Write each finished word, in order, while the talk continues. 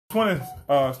I want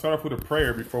to start off with a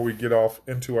prayer before we get off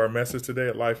into our message today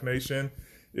at Life Nation.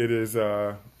 It is,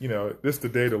 this is the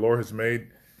day the Lord has made.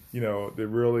 The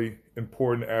really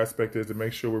important aspect is to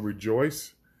make sure we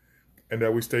rejoice and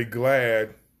that we stay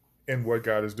glad in what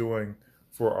God is doing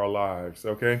for our lives,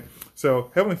 okay?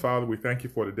 So, Heavenly Father, we thank you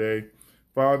for today.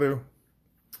 Father,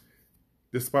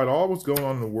 despite all what's going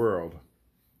on in the world,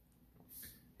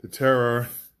 the terror,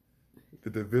 the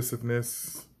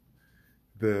divisiveness,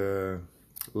 the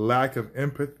lack of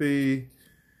empathy,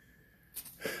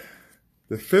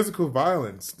 the physical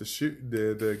violence,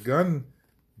 the gun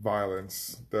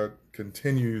violence that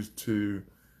continues to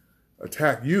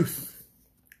attack youth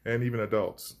and even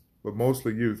adults, but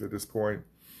mostly youth at this point.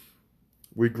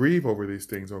 We grieve over these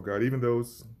things, oh God, even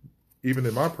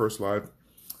in my personal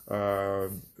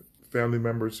life, family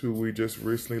members who we just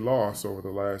recently lost over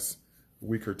the last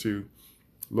week or two.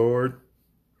 Lord,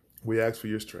 we ask for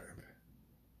your strength.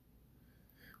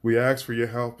 We ask for your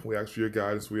help. We ask for your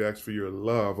guidance. We ask for your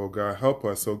love, oh God. Help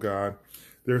us, oh God.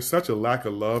 There's such a lack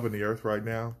of love in the earth right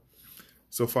now.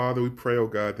 So, Father, we pray, oh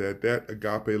God, that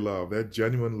agape love, that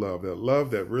genuine love, that love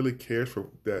that really cares for,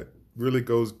 that really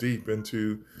goes deep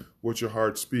into what your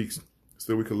heart speaks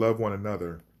so that we can love one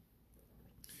another,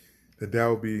 that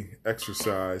will be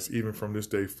exercised even from this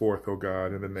day forth, oh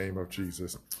God, in the name of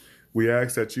Jesus. We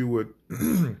ask that you would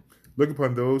look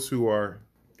upon those who are,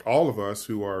 all of us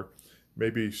who are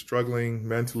maybe struggling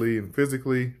mentally and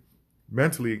physically,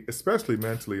 especially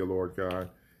mentally, oh Lord God,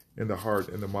 in the heart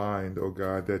and the mind, oh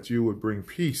God, that you would bring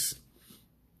peace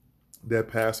that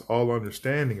pass all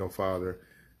understanding, oh Father.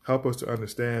 Help us to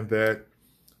understand that,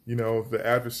 the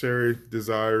adversary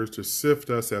desires to sift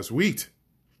us as wheat,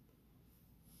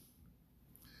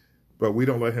 but we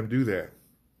don't let him do that.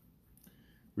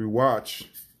 We watch,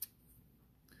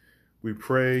 we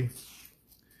pray,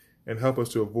 and help us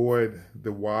to avoid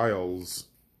the wiles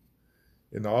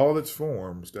in all its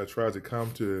forms that tries to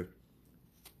come to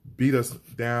beat us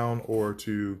down or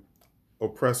to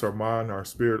oppress our mind, our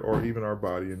spirit, or even our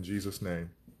body, in Jesus' name.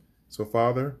 So,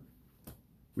 Father,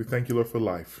 we thank you, Lord, for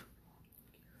life.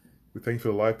 We thank you for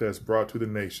the life that is brought to the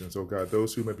nations, oh God,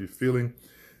 those who may be feeling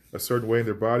a certain way in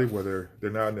their body, whether they're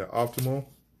not in the optimal.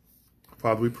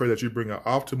 Father, we pray that you bring an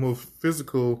optimal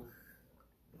physical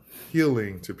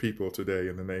healing to people today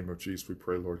in the name of Jesus. We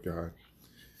pray, Lord God.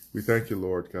 We thank you,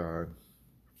 Lord God.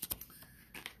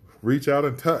 Reach out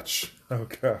and touch, oh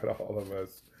God, all of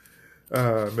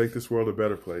us. Make this world a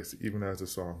better place, even as the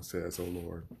song says, oh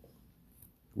Lord.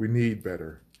 We need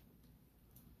better.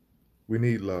 We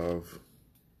need love.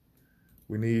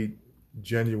 We need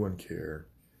genuine care.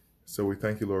 So we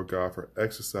thank you, Lord God, for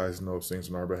exercising those things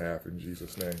on our behalf in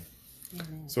Jesus' name.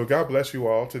 Amen. So God bless you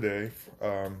all today,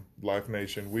 Life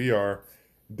Nation. We are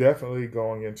definitely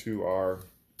going into our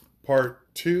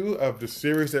part 2 of the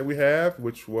series that we have,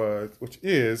 which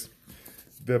is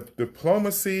the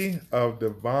diplomacy of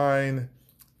divine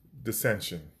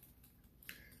dissension.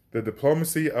 The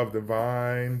diplomacy of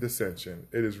divine dissension.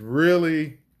 It is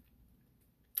really,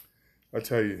 I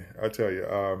tell you.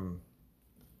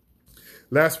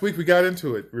 Last week we got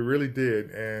into it. We really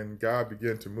did, and God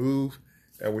began to move.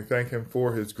 And we thank him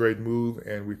for his great move,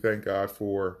 and we thank God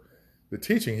for the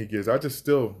teaching he gives. I just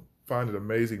still find it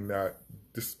amazing that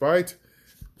despite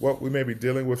what we may be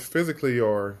dealing with physically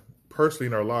or personally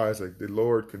in our lives, like the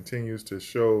Lord continues to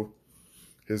show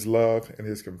his love and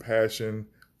his compassion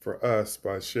for us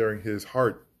by sharing his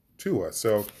heart to us.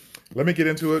 So let me get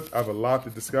into it. I have a lot to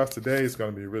discuss today. It's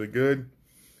going to be really good.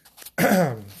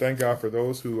 Thank God for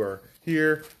those who are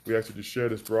here. We ask you to share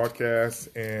this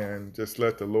broadcast and just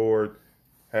let the Lord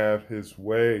have his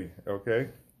way, okay?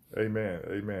 Amen,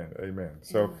 amen, amen.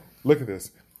 So look at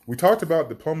this. We talked about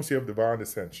diplomacy of divine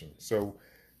dissension. So,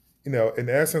 in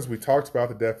essence, we talked about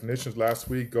the definitions last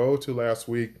week. Go to last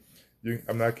week.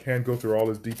 Can't go through all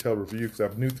this detailed review because I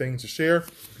have new things to share.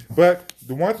 But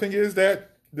the one thing is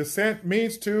that dissent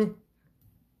means to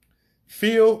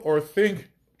feel or think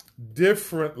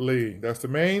differently. That's the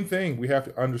main thing we have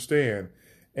to understand.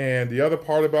 And the other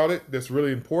part about it that's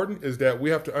really important is that we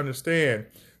have to understand,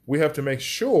 we have to make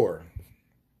sure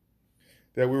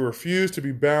that we refuse to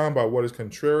be bound by what is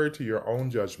contrary to your own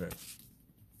judgment.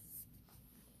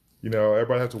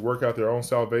 Everybody has to work out their own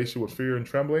salvation with fear and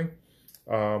trembling.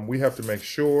 We have to make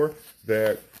sure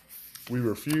that we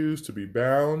refuse to be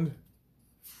bound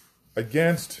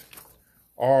against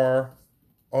our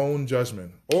own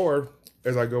judgment, or,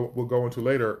 as we'll go into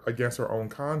later, against our own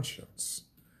conscience.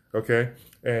 Okay?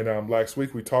 And last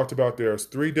week we talked about there's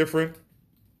 3 different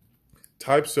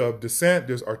types of dissent.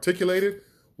 There's articulated,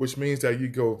 which means that you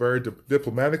go very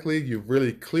diplomatically. You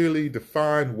really clearly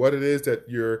define what it is that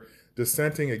you're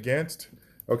dissenting against.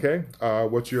 Okay,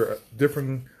 what your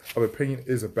differing of opinion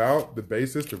is about, the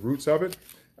basis, the roots of it,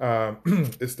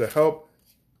 is to help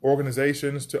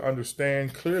organizations to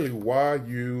understand clearly why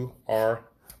you are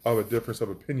of a difference of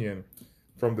opinion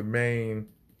from the main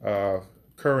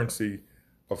currency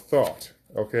of thought.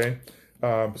 Okay,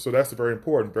 so that's very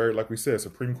important. Very, like we said,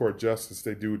 Supreme Court justice,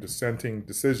 they do dissenting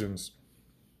decisions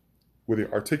where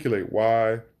they articulate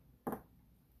why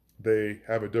they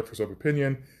have a difference of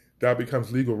opinion. That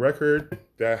becomes legal record.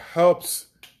 That helps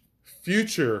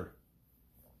future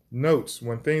notes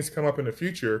when things come up in the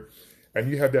future and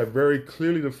you have that very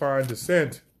clearly defined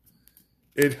dissent.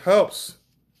 It helps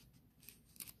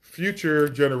future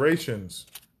generations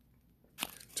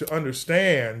to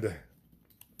understand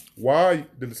why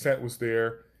the dissent was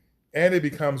there, and it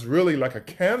becomes really like a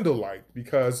candlelight,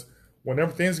 because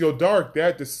whenever things go dark,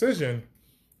 that decision,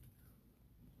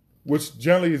 which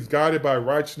generally is guided by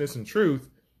righteousness and truth,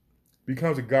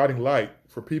 becomes a guiding light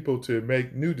for people to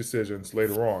make new decisions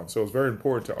later on. So it's very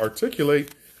important to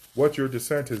articulate what your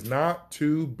dissent is, not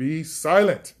to be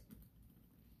silent.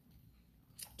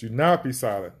 Do not be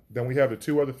silent. Then we have the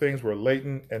two other things where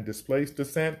latent and displaced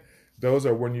dissent. Those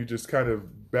are when you just kind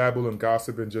of babble and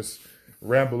gossip and just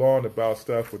ramble on about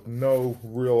stuff with no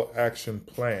real action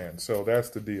plan. So that's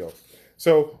the deal.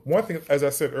 So one thing, as I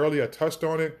said earlier, I touched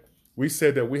on it. We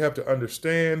said that we have to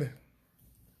understand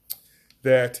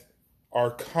that our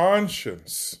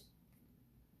conscience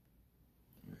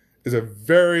is a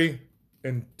very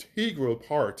integral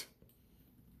part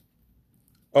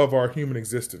of our human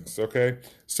existence, okay?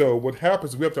 So what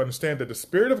happens, we have to understand that the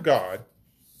Spirit of God,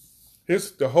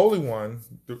 the Holy One,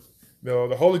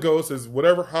 the Holy Ghost is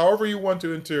whatever, however you want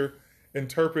to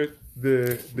interpret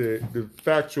the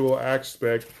factual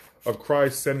aspect of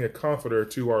Christ sending a comforter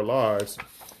to our lives.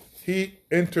 He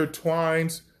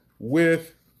intertwines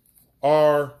with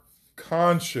our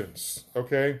conscience,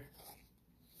 okay?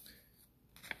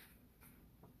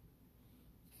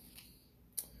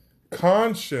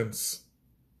 Conscience,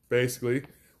 basically,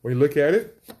 when you look at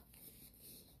it,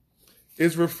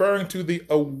 is referring to the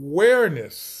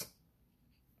awareness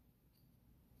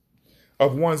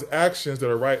of one's actions that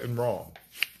are right and wrong.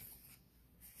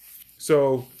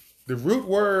 So the root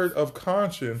word of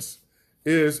conscience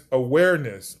is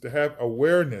awareness, to have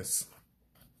awareness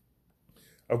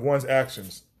of one's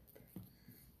actions.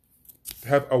 To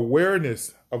have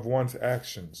awareness of one's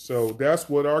actions. So that's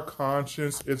what our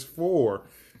conscience is for.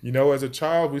 You know, as a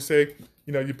child, we say,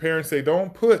 you know, your parents say,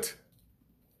 don't put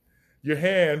your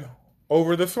hand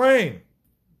over the flame.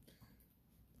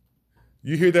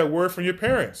 You hear that word from your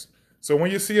parents. So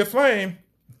when you see a flame,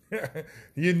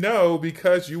 you know,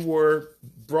 because you were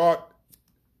brought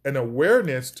an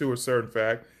awareness to a certain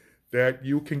fact that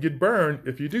you can get burned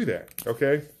if you do that,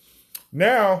 okay?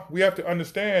 Now, we have to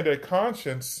understand that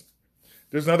conscience,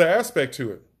 there's another aspect to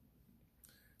it.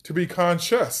 To be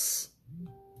conscious.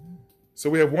 So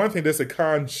we have one thing that's a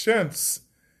conscience,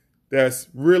 that's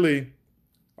really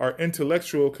our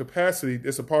intellectual capacity.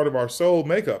 It's a part of our soul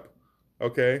makeup,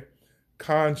 okay?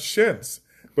 Conscience.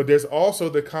 But there's also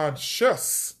the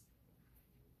conscious.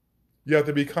 You have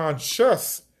to be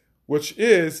conscious, which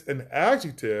is an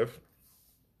adjective,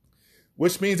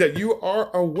 which means that you are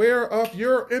aware of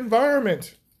your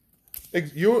environment.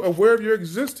 You're aware of your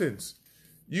existence.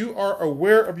 You are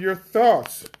aware of your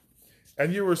thoughts.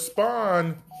 And you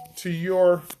respond to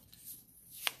your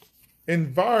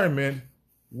environment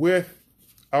with,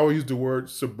 I will use the word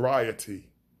sobriety.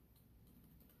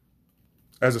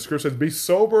 As the scripture says, be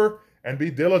sober and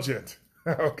be diligent.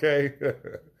 Okay?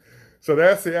 So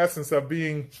that's the essence of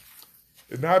being,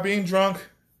 it's not being drunk,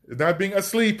 it's not being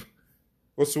asleep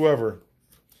whatsoever.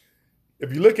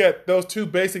 If you look at those two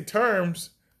basic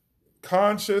terms,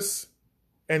 conscious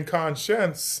and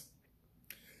conscience,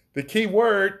 the key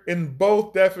word in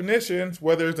both definitions,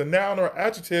 whether it's a noun or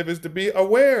adjective, is to be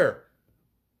aware.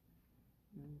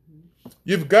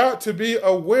 You've got to be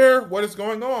aware what is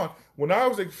going on. When I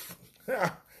was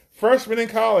a freshman in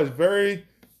college, very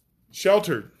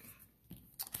sheltered,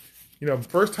 you know,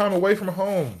 first time away from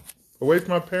home, away from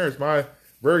my parents, my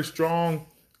very strong,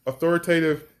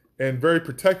 authoritative, and very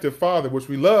protective father, which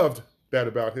we loved that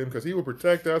about him because he would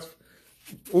protect us.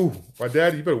 Ooh, my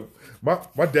daddy, you better,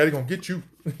 my daddy gonna get you,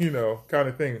 you know, kind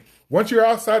of thing. Once you're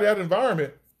outside that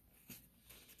environment,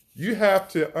 you have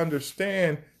to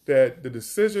understand that the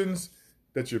decisions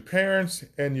that your parents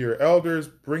and your elders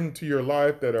bring to your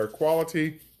life that are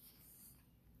quality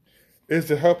is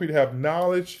to help you to have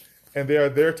knowledge, and they are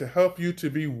there to help you to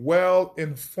be well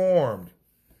informed.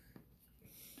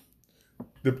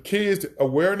 The key is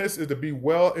awareness is to be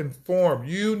well informed.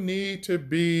 You need to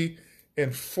be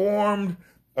informed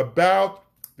about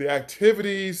the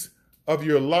activities of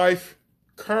your life,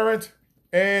 current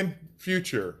and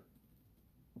future.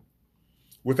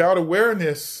 Without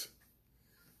awareness,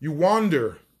 you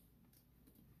wander.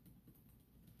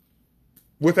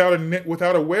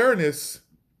 Without awareness,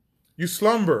 you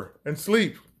slumber and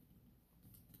sleep.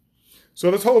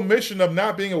 So this whole mission of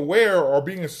not being aware or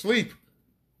being asleep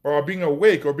or being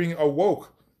awake or being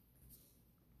awoke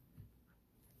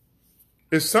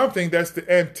is something that's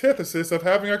the antithesis of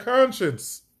having a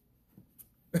conscience.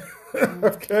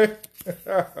 Okay?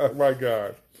 Oh my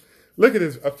God. Look at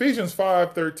this. Ephesians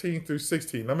 5:13 through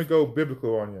 16. Let me go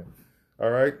biblical on you. All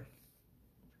right?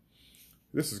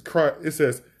 This is Christ. It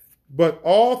says, but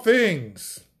all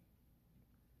things,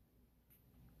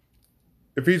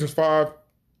 Ephesians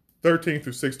 5:13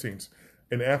 through 16,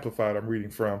 in Amplified I'm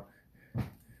reading from.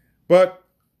 But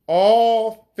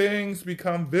all things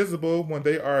become visible when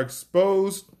they are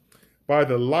exposed by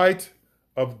the light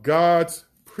of God's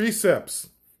precepts.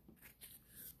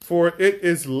 For it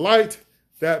is light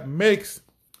that makes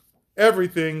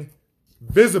everything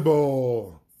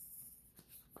visible.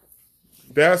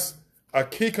 That's a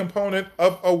key component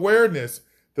of awareness,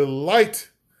 the light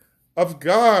of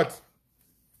God.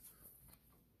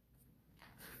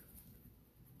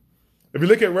 If you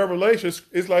look at Revelation,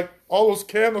 it's like all those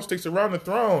candlesticks around the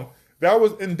throne. That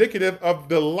was indicative of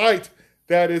the light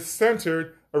that is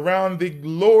centered around the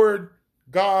Lord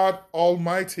God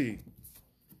Almighty.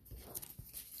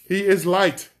 He is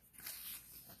light.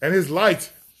 And his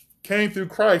light came through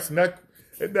Christ. And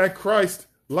that Christ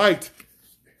light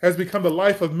has become the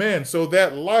life of men. So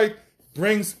that light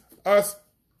brings us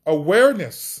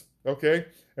awareness. Okay?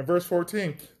 In verse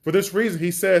 14, for this reason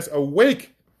he says,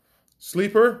 awake,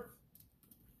 sleeper,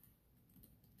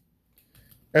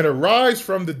 and arise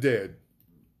from the dead.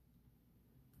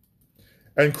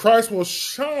 And Christ will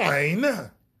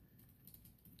shine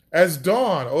as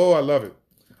dawn. Oh, I love it.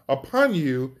 Upon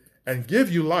you and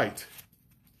give you light.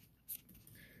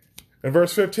 In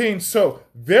verse 15, so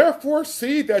therefore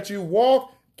see that you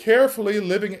walk carefully,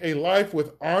 living a life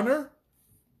with honor,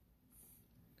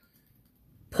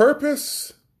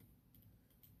 purpose,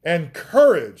 and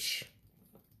courage,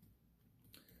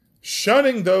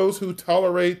 shunning those who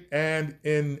tolerate and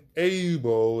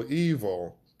enable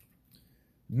evil,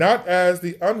 not as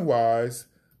the unwise,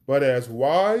 but as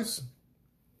wise,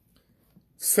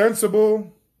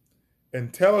 sensible,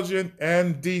 intelligent,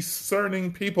 and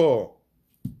discerning people.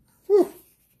 Whew.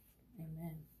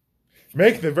 Amen.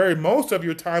 Making the very most of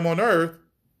your time on earth,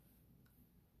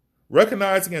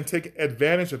 recognizing and taking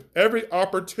advantage of every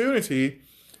opportunity,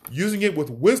 using it with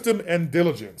wisdom and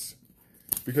diligence,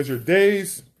 because your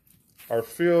days are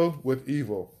filled with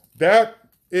evil. That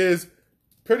is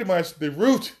pretty much the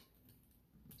root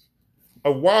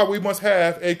of why we must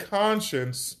have a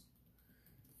conscience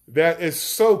that is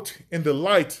soaked in the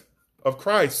light of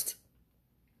Christ.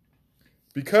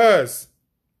 Because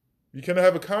you cannot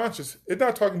have a conscience. It's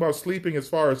not talking about sleeping as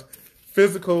far as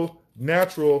physical,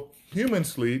 natural, human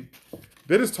sleep.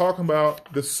 That is talking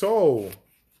about the soul,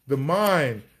 the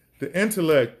mind, the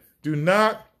intellect. Do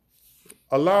not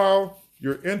allow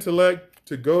your intellect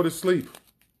to go to sleep.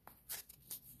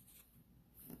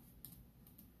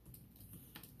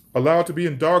 Allow it to be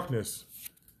in darkness.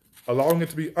 Allowing it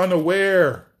to be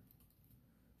unaware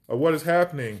of what is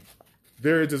happening.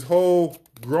 There is this whole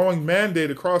growing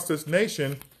mandate across this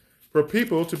nation for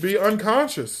people to be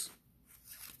unconscious.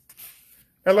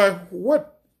 And like,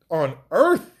 what on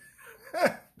earth?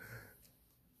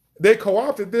 They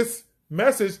co-opted this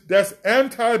message that's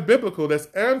anti-biblical, that's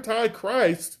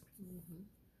anti-Christ,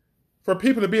 for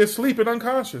people to be asleep and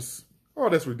unconscious. Oh,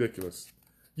 that's ridiculous.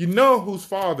 You know whose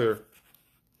father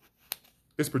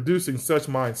is producing such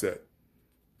mindset.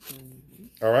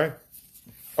 All right?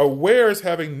 Aware is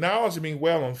having knowledge and being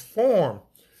well informed.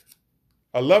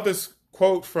 I love this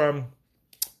quote from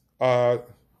the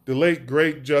late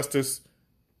great Justice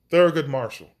Thurgood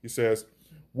Marshall. He says,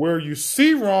 where you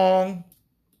see wrong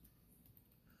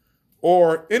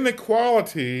or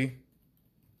inequality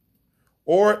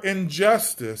or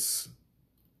injustice,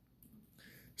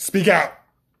 speak out.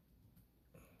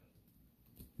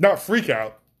 Not freak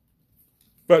out,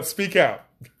 but speak out.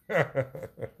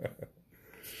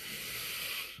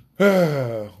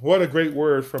 What a great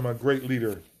word from a great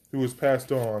leader who was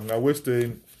passed on. I wish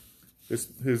his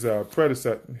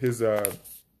predecessor,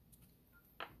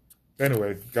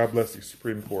 anyway, God bless the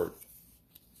Supreme Court.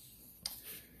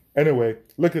 Anyway,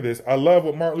 look at this. I love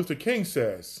what Martin Luther King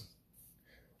says.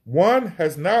 One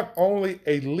has not only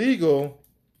a legal,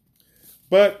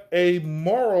 but a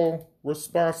moral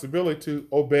responsibility to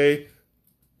obey,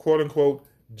 quote unquote,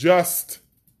 just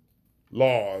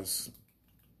laws.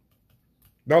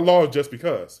 Not laws just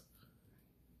because,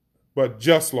 but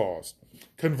just laws.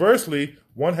 Conversely,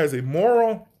 one has a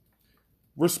moral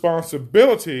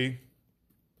responsibility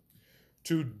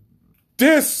to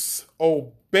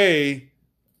disobey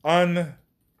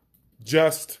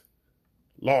unjust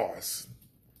laws.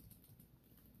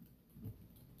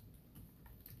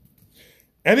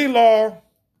 Any law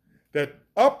that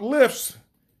uplifts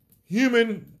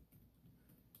human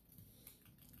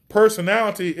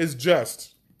personality is just.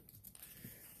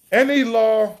 Any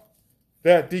law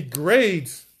that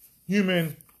degrades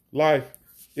human life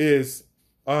is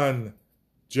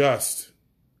unjust.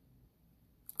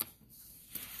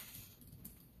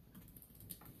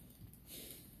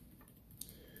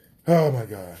 Oh my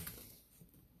God.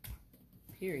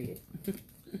 Period.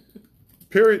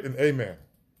 Period and amen.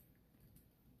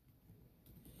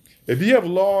 If you have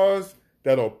laws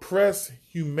that oppress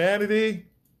humanity,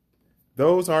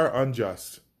 those are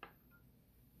unjust.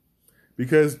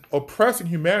 Because oppressing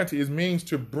humanity is means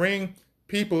to bring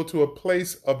people to a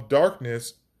place of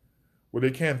darkness where they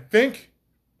can't think,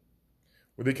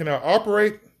 where they cannot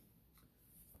operate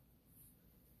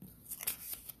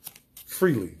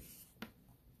freely.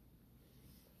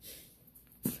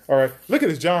 All right, look at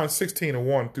this, John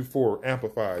 16:1-4,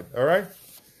 amplified. All right.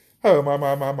 Oh,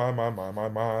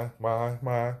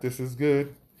 my. This is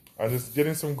good. I'm just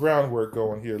getting some groundwork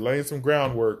going here, laying some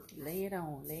groundwork. Lay it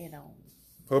on, lay it on.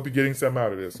 Hope you're getting something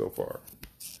out of this so far.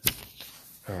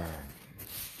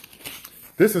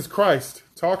 This is Christ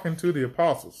talking to the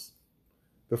apostles,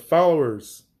 the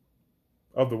followers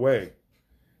of the way.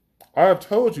 I have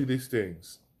told you these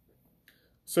things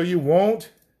so you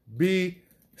won't be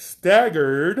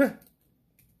staggered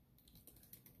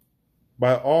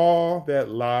by all that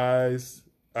lies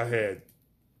ahead.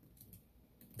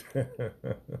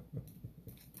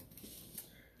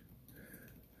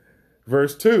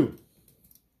 Verse 2.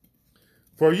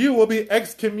 For you will be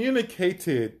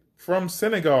excommunicated from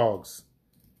synagogues.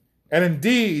 And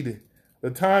indeed,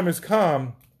 the time has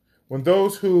come when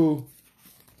those who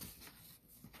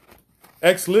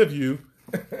ex-live you,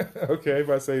 okay, if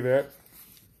I say that,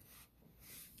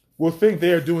 will think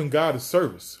they are doing God a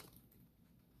service.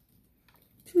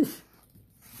 Whew.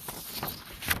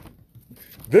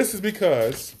 This is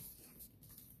because,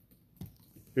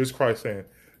 here's Christ saying,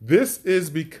 this is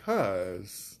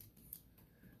because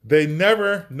they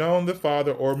never known the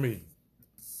Father or me.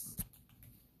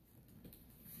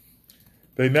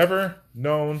 They never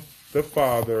known the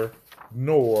Father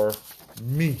nor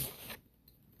me,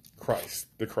 Christ,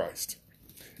 the Christ.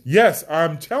 Yes,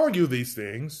 I'm telling you these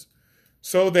things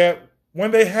so that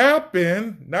when they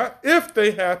happen, not if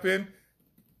they happen,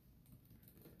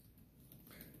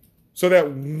 so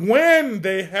that when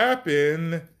they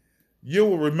happen, you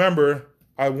will remember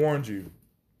I warned you.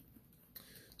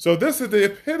 So this is the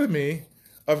epitome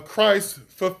of Christ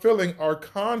fulfilling our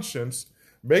conscience,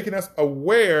 making us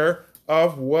aware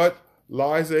of what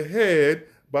lies ahead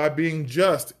by being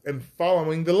just and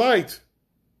following the light.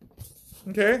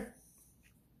 Okay?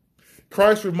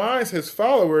 Christ reminds his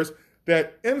followers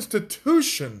that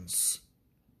institutions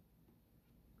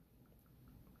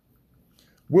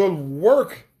will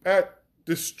work at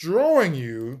destroying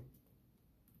you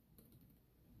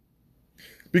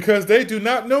because they do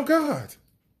not know God.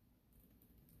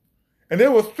 And they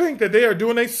will think that they are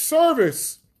doing a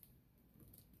service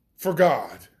for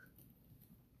God.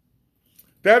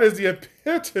 That is the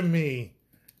epitome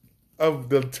of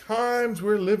the times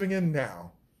we're living in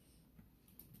now.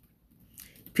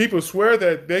 People swear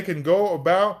that they can go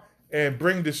about and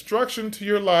bring destruction to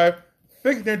your life,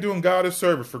 thinking they're doing God a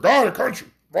service for God and country.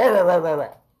 Rah, rah, rah, rah,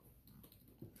 rah.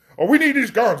 Oh, we need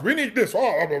these guns. We need this. Rah,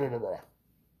 rah, rah, rah, rah.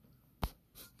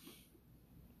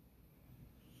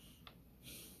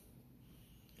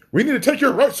 We need to take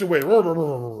your rights away. Rah, rah, rah,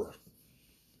 rah, rah.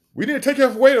 We need to take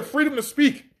away the freedom to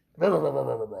speak. Rah, rah, rah, rah,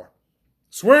 rah, rah.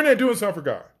 Swearing they're doing something for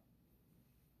God.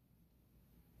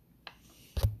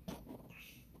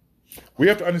 We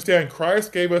have to understand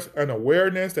Christ gave us an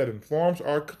awareness that informs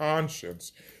our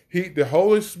conscience. The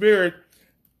Holy Spirit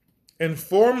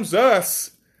informs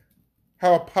us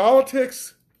how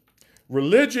politics,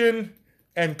 religion,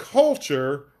 and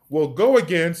culture will go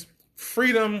against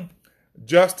freedom,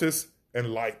 justice,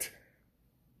 and light.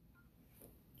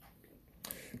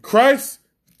 Christ,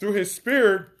 through his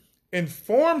Spirit,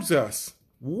 informs us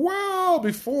well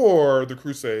before the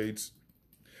Crusades,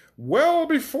 well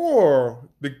before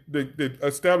the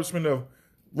establishment of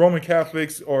Roman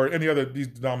Catholics or any other of these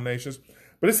denominations.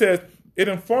 But it says it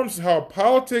informs us how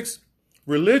politics,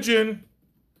 religion,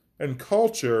 and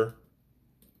culture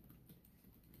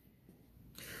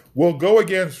will go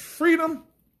against freedom,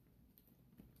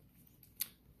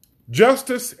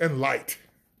 justice, and light.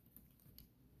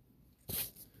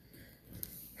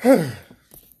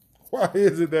 Why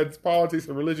is it that politics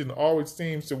and religion always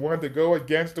seems to want to go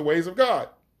against the ways of God?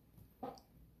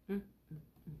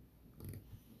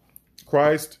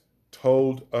 Christ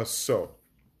told us so.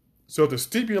 So to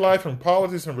steep your life in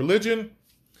politics and religion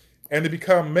and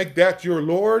to make that your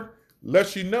Lord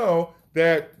lets you know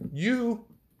that you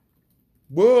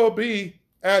will be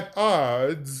at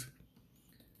odds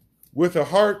with the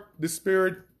heart, the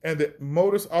spirit, and the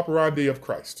modus operandi of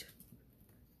Christ.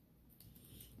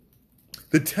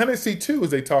 The tendency, too,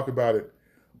 as they talk about it,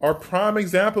 are prime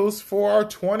examples for our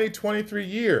 2023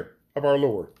 year of our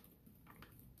Lord.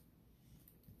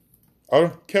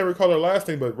 Can't recall their last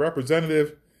name, but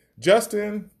Representative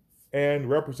Justin and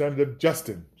Representative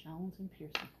Justin. Jones and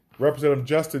Pearson. Representative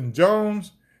Justin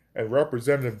Jones and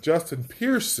Representative Justin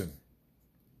Pearson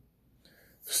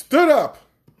stood up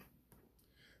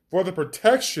for the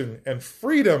protection and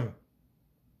freedom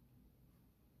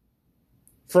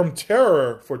from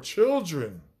terror for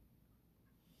children.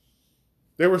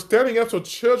 They were standing up so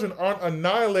children aren't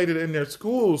annihilated in their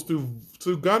schools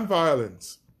through gun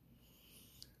violence.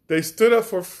 They stood up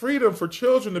for freedom for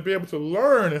children to be able to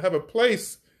learn and have a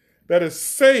place that is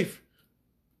safe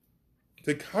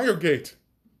to congregate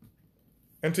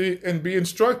and be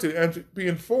instructed and to be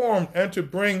informed and to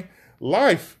bring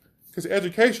life, because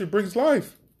education brings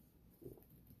life.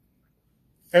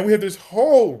 And we have this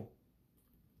whole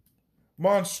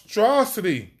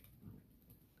monstrosity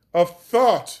of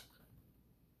thought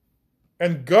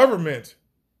and government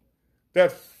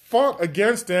that fought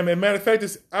against them and, matter of fact,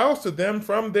 just ousted them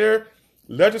from their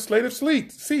legislative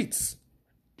seats.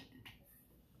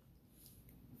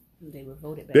 They were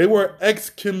voted back. They were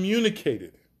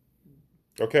excommunicated.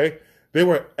 Okay? They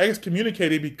were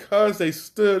excommunicated because they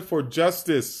stood for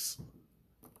justice.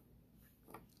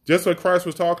 Just what Christ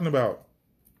was talking about.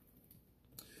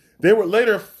 They were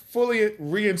later fully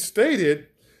reinstated,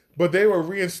 but they were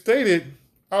reinstated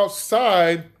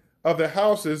outside of the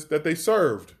houses that they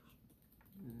served.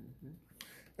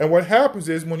 And what happens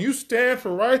is when you stand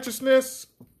for righteousness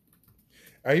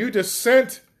and you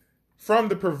dissent from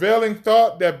the prevailing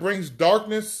thought that brings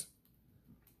darkness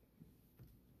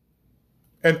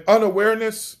and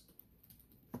unawareness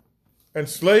and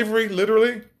slavery,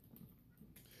 literally,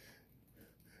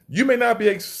 you may not be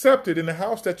accepted in the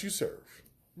house that you serve.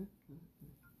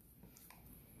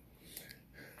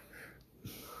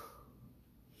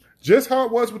 Just how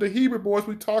it was with the Hebrew boys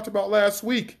we talked about last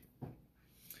week.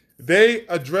 They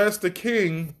addressed the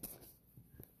king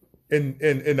in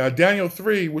Daniel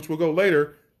 3, which we'll go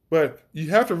later, but you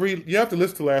have to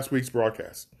listen to last week's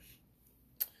broadcast.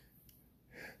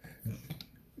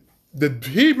 The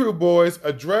Hebrew boys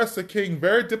addressed the king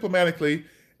very diplomatically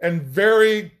and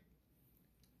very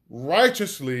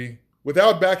righteously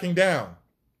without backing down.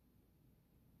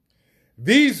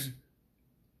 These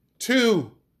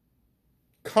two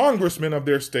congressmen of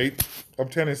their state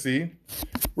of Tennessee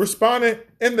responded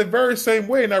in the very same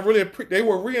way, and they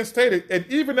were reinstated. And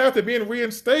even after being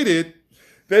reinstated,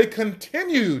 they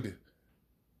continued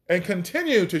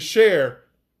to share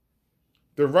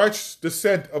the righteous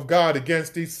dissent of God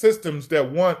against these systems that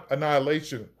want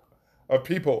annihilation of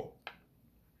people.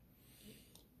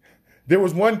 There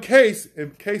was one case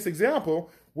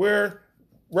example where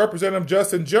Representative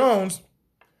Justin Jones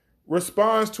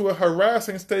responds to a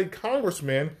harassing state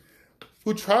congressman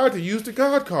who tried to use the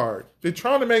God card. They're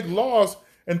trying to make laws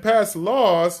and pass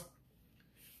laws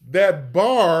that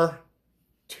bar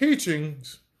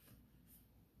teachings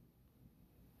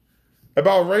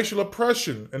about racial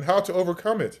oppression and how to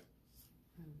overcome it.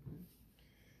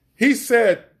 He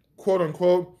said, quote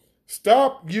unquote,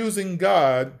 "Stop using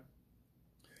God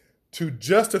to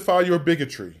justify your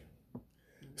bigotry.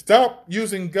 Stop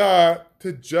using God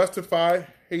to justify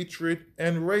hatred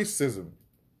and racism."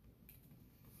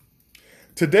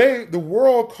 Today, the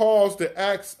world calls the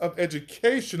acts of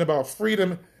education about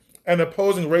freedom and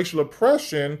opposing racial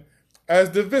oppression as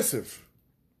divisive.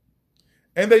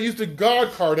 And they use the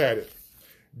God card at it.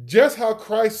 Just how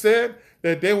Christ said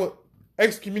that they will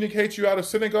excommunicate you out of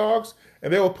synagogues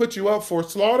and they will put you up for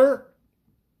slaughter,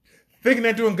 thinking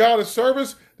they're doing God a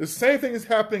service, the same thing is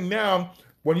happening now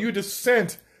when you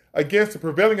dissent against the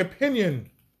prevailing opinion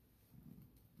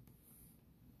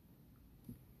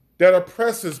that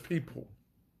oppresses people.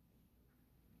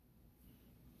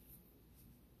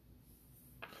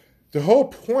 The whole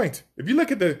point, if you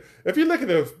look at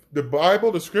the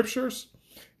Bible, the scriptures,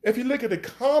 if you look at the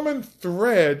common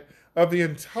thread of the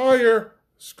entire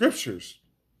scriptures,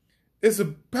 is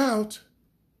about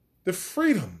the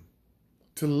freedom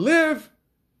to live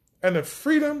and the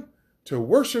freedom to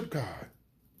worship God.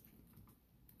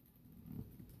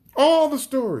 All the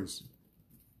stories.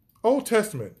 Old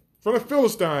Testament, from the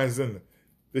Philistines and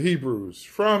the Hebrews,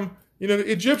 from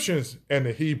the Egyptians and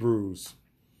the Hebrews,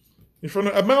 and from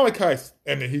the Amalekites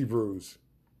and the Hebrews.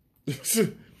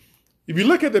 If you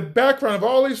look at the background of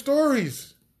all these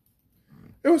stories,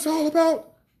 it was all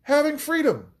about having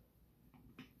freedom.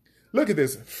 Look at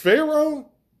this.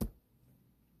 Pharaoh,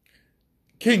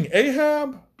 King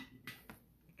Ahab,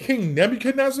 King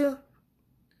Nebuchadnezzar,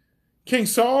 King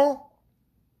Saul,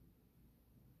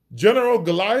 General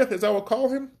Goliath, as I will call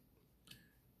him,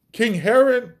 King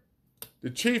Herod, the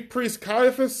chief priest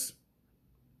Caiaphas.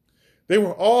 They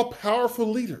were all powerful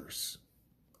leaders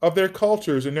of their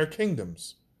cultures and their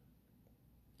kingdoms,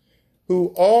 who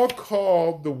all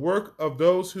called the work of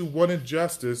those who wanted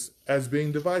justice as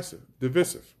being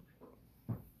divisive.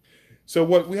 So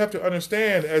what we have to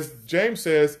understand, as James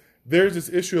says, there's this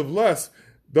issue of lust.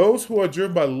 Those who are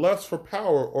driven by lust for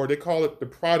power, or they call it the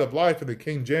pride of life in the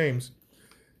King James,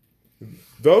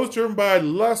 those driven by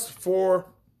lust for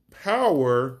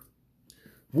power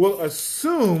will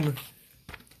assume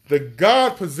the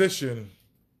God position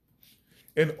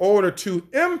in order to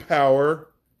empower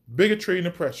bigotry and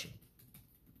oppression.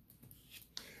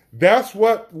 That's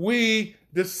what we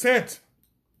dissent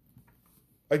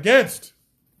against.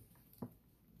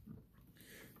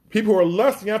 People who are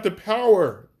lusting after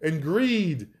power and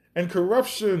greed and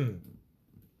corruption.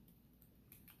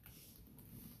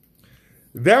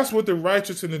 That's what the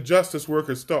righteous and the justice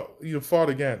workers fought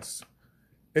against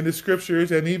in the scriptures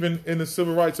and even in the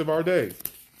civil rights of our day.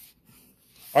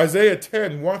 Isaiah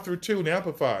 10, 1 through 2 in the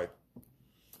Amplified.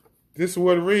 This is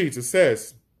what it reads. It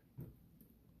says,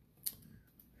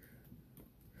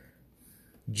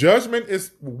 Judgment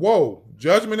is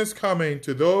coming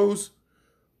to those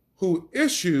who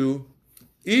issue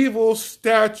evil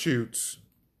statutes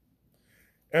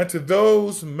and to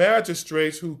those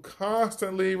magistrates who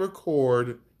constantly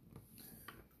record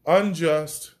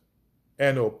unjust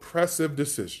and oppressive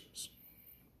decisions,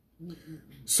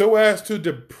 so as to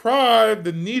deprive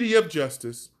the needy of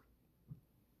justice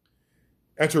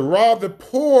and to rob the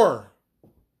poor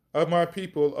of my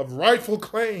people of rightful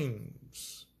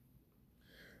claims,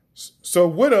 so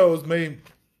widows may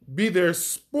be their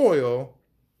spoil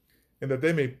and that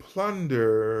they may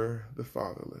plunder the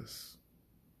fatherless.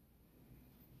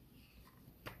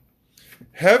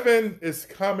 Heaven is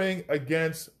coming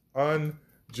against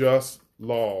unjust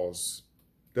laws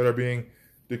that are being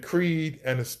decreed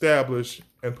and established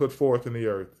and put forth in the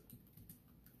earth.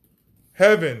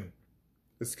 Heaven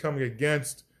is coming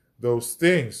against those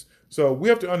things. So we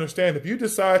have to understand, if you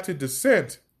decide to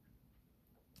dissent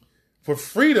for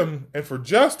freedom and for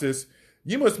justice,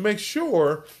 you must make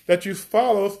sure that you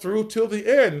follow through till the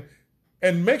end,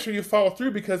 and make sure you follow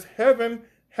through, because heaven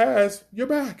has your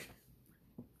back.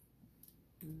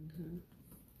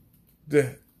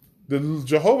 The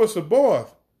Jehovah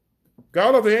Sabaoth,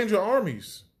 God of the angel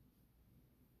armies,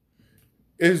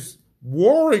 is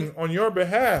warring on your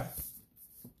behalf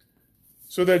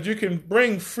so that you can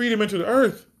bring freedom into the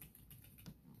earth,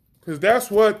 because that's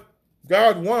what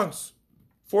God wants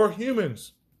for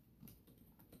humans.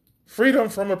 Freedom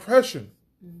from oppression.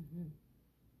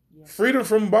 Yes. Freedom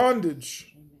from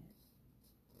bondage. Amen.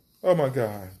 Oh my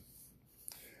God.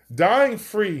 Dying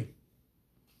free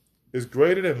is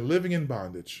greater than living in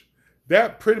bondage.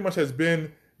 That pretty much has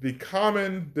been the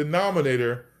common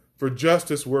denominator for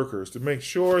justice workers, to make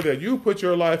sure that you put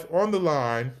your life on the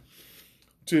line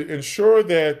to ensure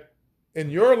that in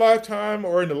your lifetime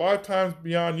or in the lifetimes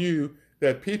beyond you,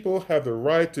 that people have the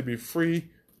right to be free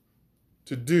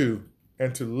to do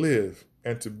and to live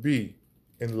and to be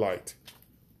in light.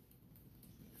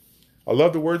 I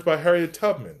love the words by Harriet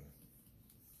Tubman.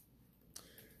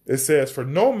 It says, "For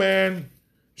no man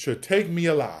should take me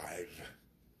alive.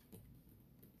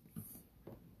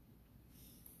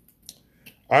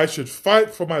 I should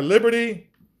fight for my liberty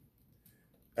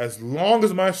as long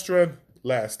as my strength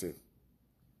lasted.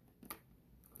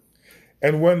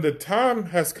 And when the time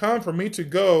has come for me to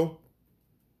go,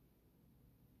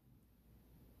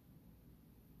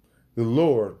 the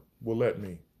Lord will let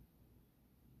me."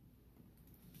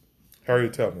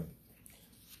 Harriet Tubman.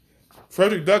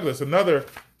 Frederick Douglass, another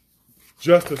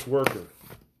justice worker,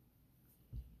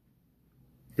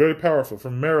 very powerful,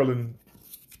 from Maryland,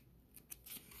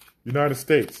 United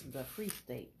States. The Free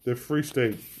State. The Free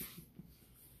State.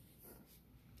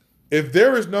 If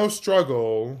there is no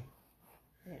struggle,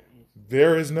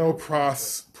 there is no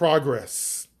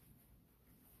progress.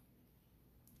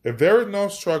 If there is no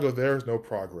struggle, there is no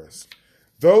progress.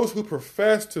 Those who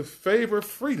profess to favor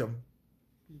freedom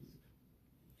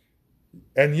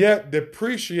and yet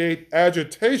depreciate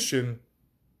agitation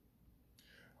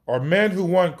are men who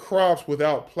want crops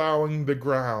without plowing the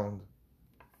ground.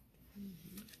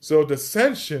 So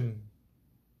dissension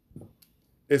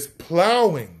is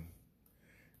plowing,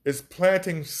 is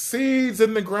planting seeds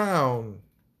in the ground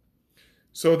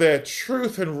so that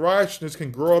truth and righteousness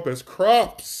can grow up as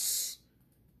crops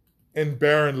in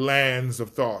barren lands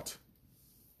of thought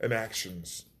and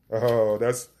actions.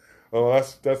 That's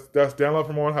download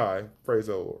from on high. Praise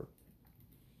the Lord.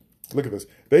 Look at this.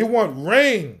 They want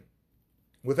rain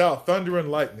without thunder and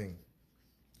lightning.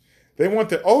 They want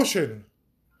the ocean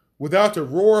without the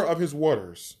roar of his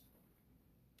waters.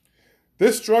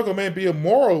 This struggle may be a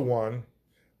moral one,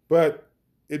 but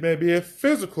it may be a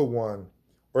physical one,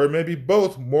 or it may be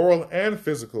both moral and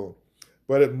physical,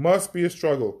 but it must be a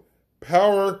struggle.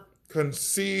 Power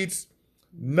concedes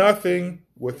nothing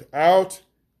without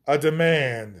a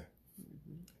demand.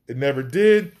 It never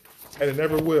did, and it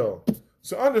never will.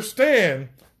 So understand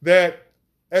that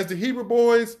as the Hebrew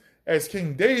boys, as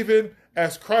King David,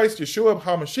 as Christ, Yeshua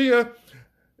HaMashiach,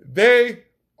 they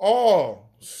all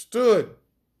stood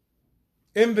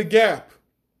in the gap.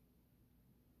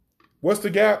 What's the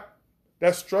gap?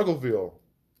 That's Struggleville.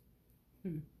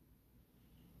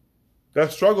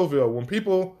 That's Struggleville. When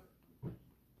people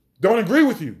don't agree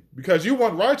with you because you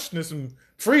want righteousness and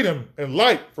freedom and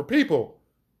light for people,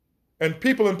 and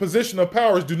people in position of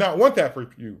powers do not want that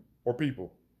for you or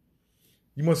people.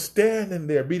 You must stand in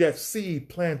there, be that seed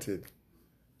planted.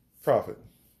 Prophet.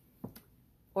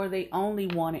 Or they only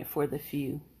want it for the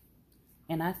few.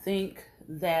 And I think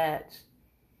that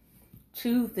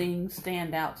two things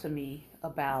stand out to me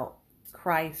about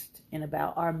Christ and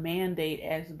about our mandate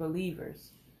as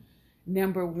believers.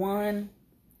 Number one,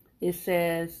 it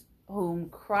says, whom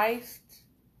Christ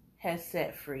has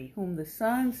set free, whom the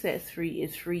Son sets free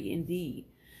is free indeed,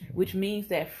 which means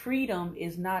that freedom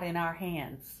is not in our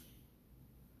hands.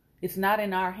 It's not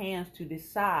in our hands to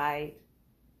decide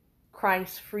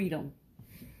Christ's freedom,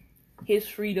 his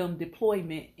freedom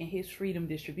deployment, and his freedom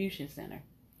distribution center.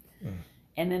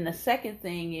 And then the second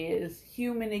thing is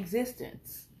human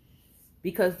existence,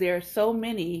 because there are so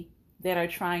many that are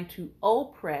trying to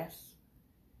oppress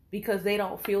because they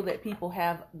don't feel that people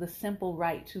have the simple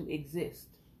right to exist.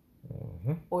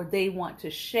 Or they want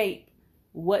to shape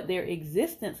what their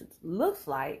existence looks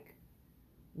like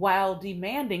while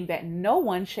demanding that no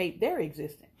one shape their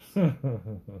existence.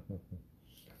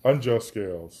 Unjust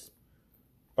scales.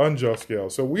 Unjust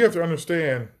scales. So we have to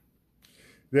understand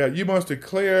that you must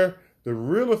declare the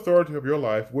real authority of your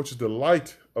life, which is the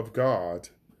light of God,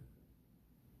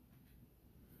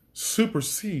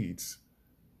 supersedes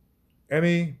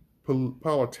any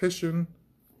politician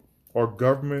or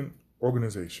government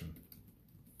organization.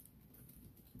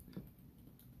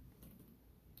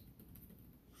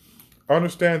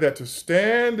 Understand that to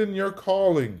stand in your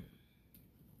calling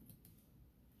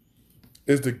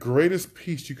is the greatest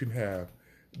peace you can have.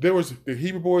 There was the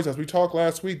Hebrew boys, as we talked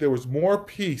last week, there was more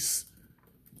peace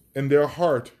in their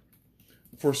heart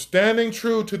for standing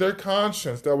true to their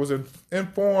conscience that was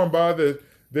informed by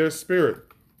their spirit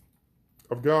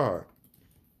of God.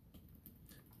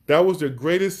 That was their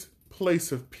greatest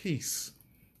place of peace.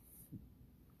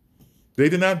 They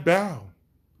did not bow,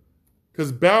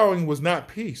 because bowing was not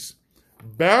peace.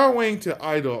 Bowing to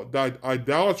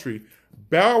idolatry,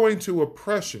 bowing to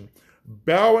oppression,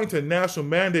 bowing to national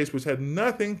mandates which had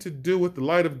nothing to do with the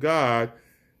light of God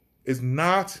is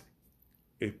not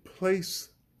a place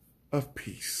of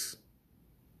peace.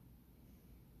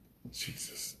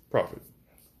 Jesus, prophet.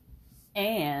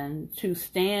 And to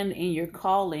stand in your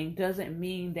calling doesn't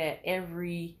mean that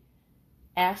every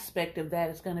aspect of that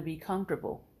is going to be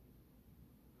comfortable.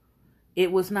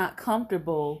 It was not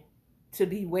comfortable to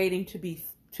be waiting to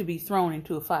be thrown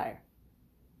into a fire.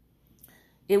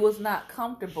 It was not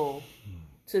comfortable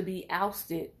to be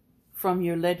ousted from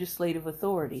your legislative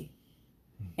authority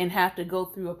and have to go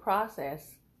through a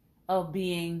process of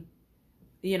being,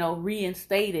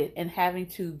 reinstated and having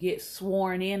to get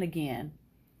sworn in again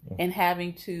and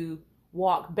having to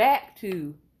walk back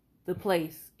to the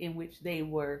place in which they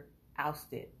were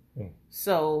ousted.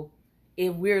 So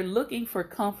if we're looking for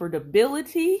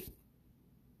comfortability,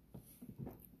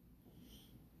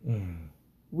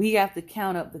 we have to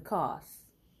count up the costs.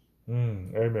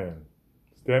 Amen.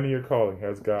 Standing your calling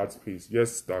has God's peace.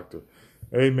 Yes, doctor.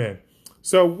 Amen.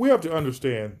 So we have to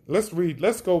understand. Let's read.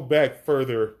 Let's go back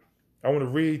further. I want to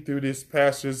read through this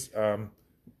passage,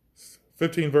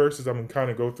 15 verses. I'm going to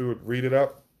kind of go through it, read it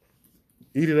up,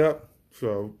 eat it up.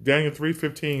 So Daniel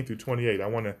 3:15 through 28. I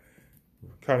want to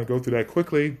kind of go through that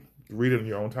quickly. Read it in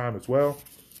your own time as well.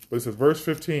 But it says, verse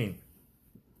 15.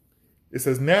 It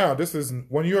says, now, this is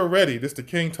when you are ready. This is the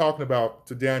king talking about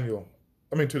to Daniel.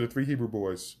 to the three Hebrew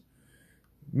boys.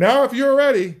 Now, if you're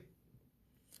ready,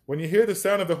 when you hear the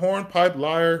sound of the horn, pipe,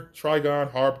 lyre,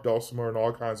 trigon, harp, dulcimer, and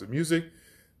all kinds of music,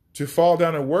 to fall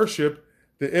down and worship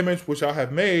the image which I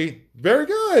have made, very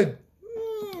good.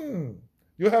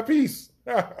 You'll have peace.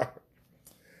 But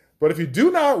if you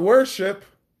do not worship,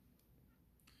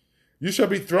 you shall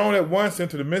be thrown at once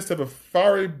into the midst of a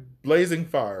fiery, blazing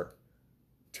fire.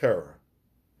 Terror.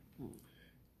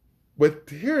 But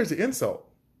here is the insult.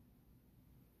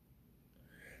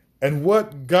 And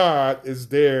what God is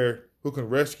there who can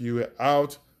rescue you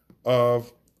out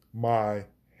of my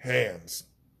hands?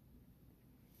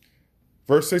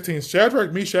 Verse 16,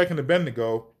 Shadrach, Meshach, and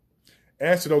Abednego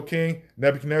answered, O King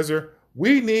Nebuchadnezzar,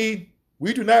 we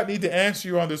do not need to answer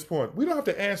you on this point. We don't have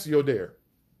to answer your dare.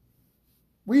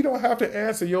 We don't have to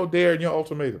answer your dare and your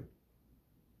ultimatum.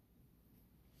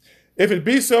 If it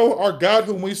be so, our God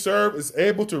whom we serve is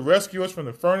able to rescue us from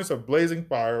the furnace of blazing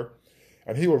fire,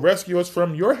 and he will rescue us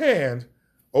from your hand,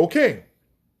 O king.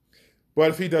 But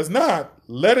if he does not,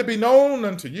 let it be known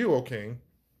unto you, O king,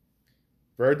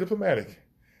 very diplomatic,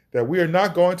 that we are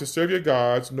not going to serve your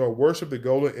gods, nor worship the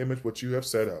golden image which you have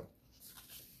set up.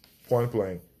 Point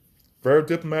blank. Very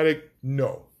diplomatic,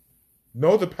 no.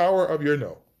 Know the power of your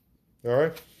no. All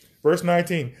right? Verse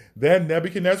 19, then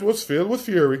Nebuchadnezzar was filled with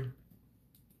fury,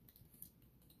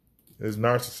 his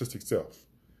narcissistic self.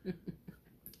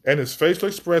 And his facial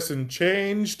expression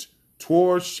changed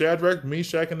towards Shadrach,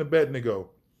 Meshach, and Abednego.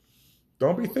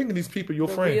 Don't be thinking these people your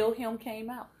friend. The real him came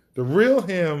out. The real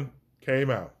him came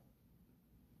out.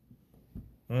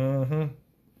 Then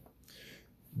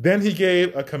he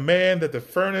gave a command that the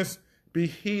furnace be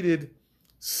heated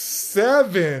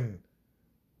 7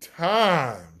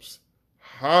 times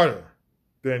hotter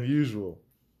than usual.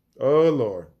 Oh,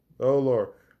 Lord. Oh, Lord.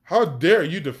 How dare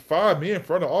you defy me in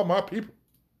front of all my people?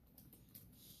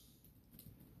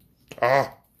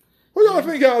 Who y'all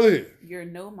think y'all is? Your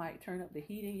no might turn up the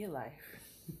heat in your life.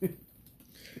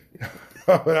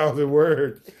 That was a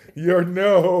word. Your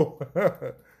no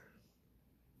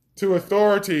to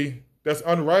authority that's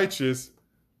unrighteous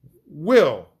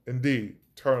will indeed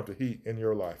turn up the heat in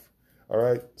your life. All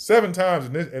right? 7 times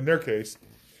in their case.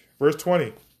 Verse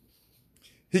 20.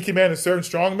 He commanded certain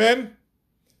strong men.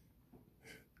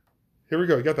 Here we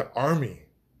go. You got the army.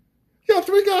 You got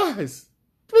 3 guys.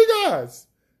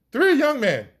 3 young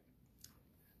men.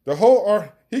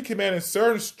 He commanded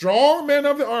certain strong men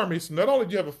of the army. So not only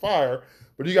do you have a fire,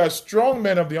 but you got strong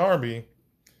men of the army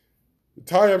to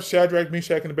tie up Shadrach,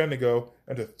 Meshach, and Abednego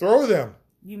and to throw them.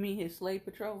 You mean his slave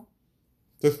patrol?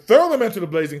 To throw them into the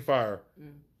blazing fire.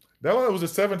 Not only was it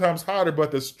 7 times hotter,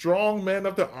 but the strong men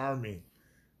of the army.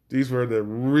 These were the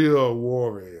real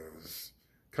warriors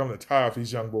coming to tie up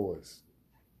these young boys.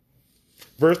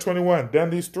 Verse 21. Then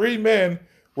these 3 men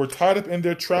were tied up in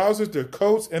their trousers, their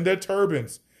coats, and their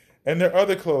turbans, and their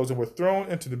other clothes, and were thrown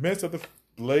into the midst of the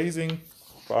blazing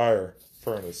fire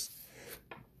furnace.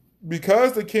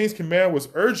 Because the king's command was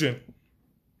urgent,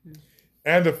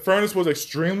 and the furnace was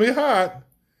extremely hot,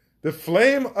 the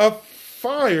flame of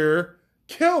fire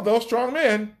killed those strong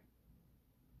men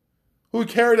who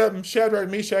carried up Shadrach,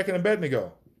 Meshach, and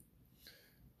Abednego.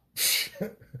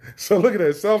 So look at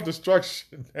that,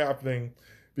 self-destruction happening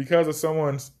because of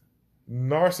someone's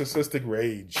narcissistic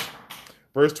rage.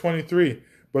 Verse 23.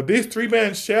 But these 3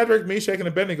 men, Shadrach, Meshach, and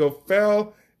Abednego,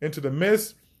 fell into the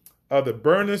midst of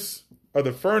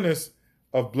the furnace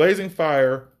of blazing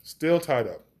fire, still tied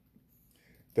up.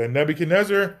 Then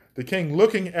Nebuchadnezzar, the king,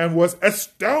 looking and was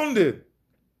astounded.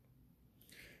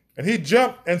 And he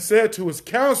jumped and said to his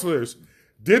counselors,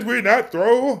 did we not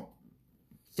throw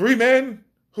 3 men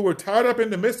who were tied up in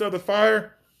the midst of the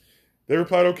fire? They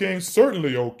replied, O king,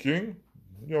 certainly, O king.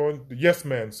 And the yes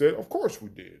man said, of course we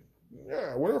did.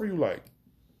 Yeah, whatever you like.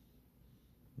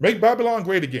 Make Babylon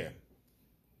great again.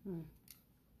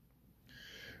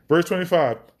 Verse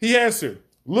 25. He answered,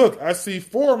 look, I see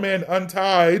 4 men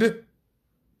untied,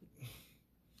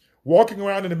 walking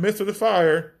around in the midst of the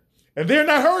fire, and they're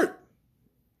not hurt.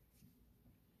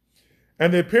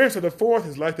 And the appearance of the 4th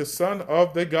is like the son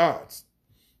of the gods.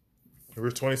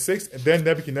 Verse 26. And then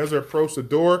Nebuchadnezzar approached the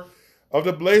door of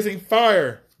the blazing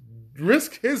fire,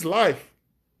 risked his life.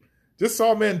 Just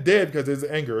saw men dead because of his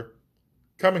anger,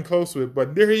 coming close to it.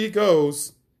 But there he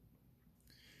goes.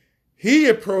 He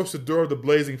approached the door of the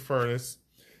blazing furnace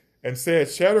and said,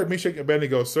 Shadrach, Meshach, and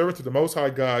Abednego, servants of the Most High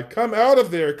God, come out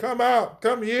of there, come out,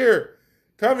 come here,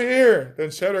 come here. Then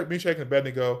Shadrach, Meshach, and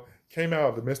Abednego came out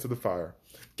of the midst of the fire.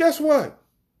 Guess what?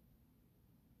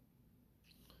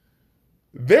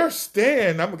 Their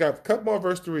stand, I've got a couple more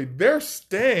verse 3, their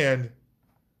stand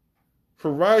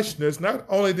for righteousness, not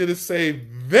only did it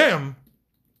save them,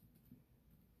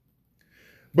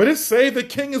 But it saved the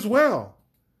king as well.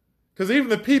 Because even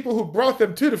the people who brought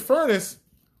them to the furnace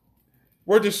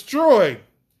were destroyed.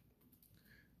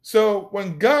 So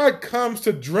when God comes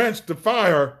to drench the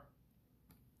fire,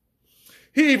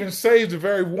 he even saves the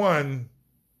very one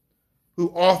who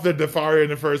authored the fire in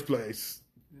the first place.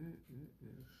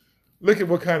 Look at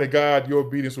what kind of God your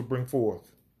obedience will bring forth.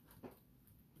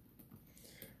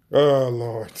 Oh,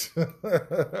 Lord.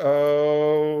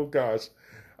 Oh, gosh.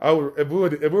 If we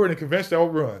were in a convention, I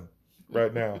would run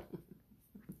right now.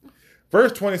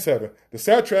 Verse 27. The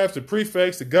satraps, the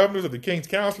prefects, the governors of the king's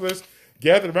counselors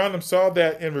gathered around them, saw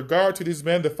that in regard to these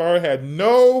men, the fire had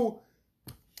no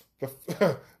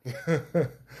effect.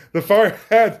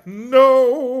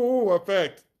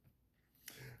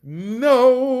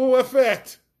 No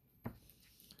effect.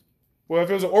 Well, if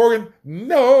it was an organ,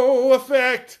 no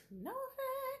effect. No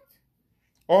effect.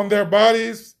 On their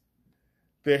bodies,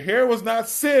 their hair was not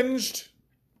singed.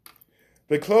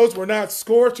 Their clothes were not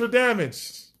scorched or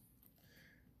damaged.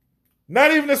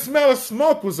 Not even the smell of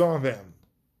smoke was on them.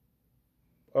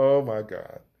 Oh, my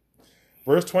God.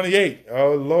 Verse 28.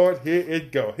 Oh, Lord, here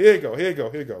it go. Here it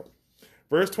go.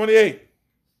 Verse 28.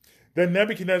 Then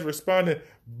Nebuchadnezzar responded,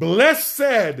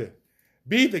 "Blessed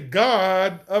be the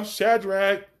God of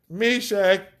Shadrach,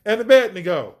 Meshach, and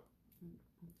Abednego,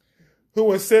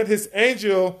 who has sent his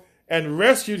angel and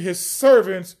rescued his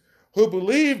servants who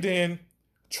believed in,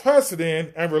 trusted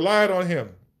in, and relied on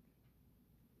him."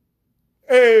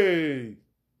 Hey!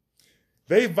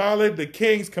 They violated the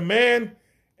king's command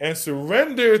and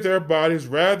surrendered their bodies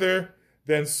rather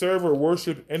than serve or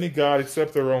worship any god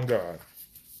except their own God.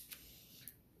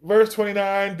 Verse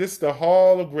 29, this is the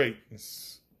hall of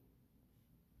greatness.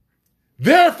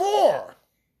 Therefore,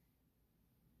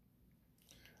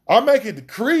 I make a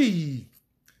decree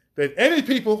that any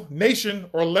people, nation,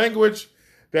 or language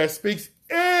that speaks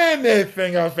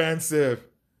anything offensive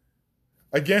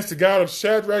against the God of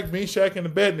Shadrach, Meshach, and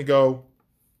Abednego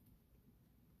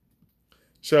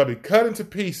shall be cut into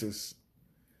pieces.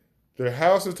 Their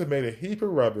houses are made a heap of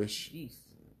rubbish. Jeez.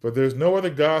 But there's no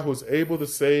other God who is able to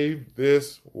save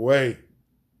this way.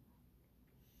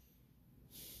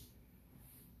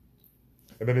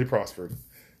 And then they prospered.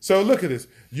 So look at this.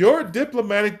 Your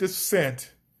diplomatic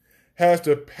dissent has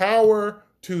the power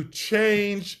to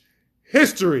change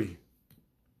history.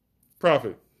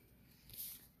 Prophet.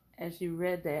 As you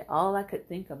read that, all I could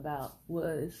think about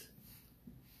was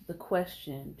the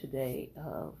question today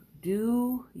of,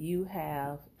 do you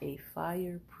have a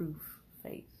fireproof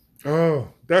faith? Oh,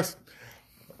 that's...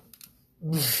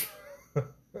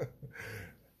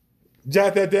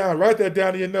 Jot that down. Write that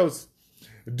down in your notes.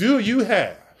 Do you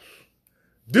have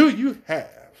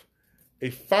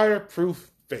a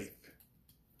fireproof faith?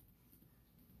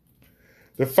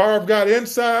 The fire of God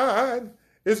inside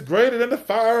is greater than the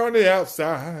fire on the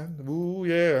outside. Ooh,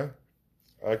 yeah.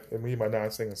 Me, my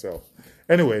non-singing self.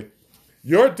 Anyway,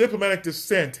 your diplomatic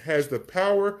dissent has the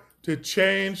power to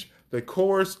change the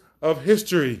course of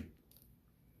history.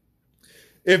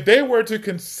 If they were to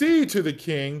concede to the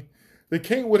king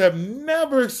would have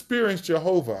never experienced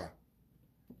Jehovah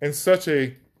in such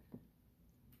a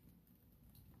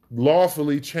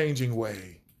lawfully changing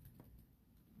way.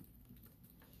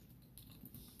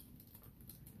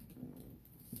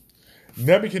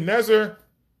 Nebuchadnezzar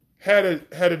had a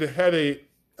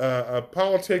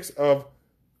politics of,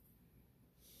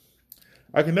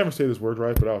 I can never say this word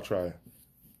right, but I'll try.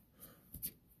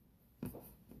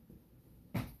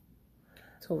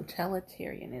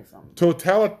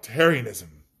 Totalitarianism.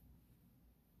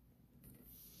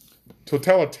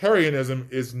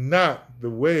 Totalitarianism is not the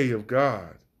way of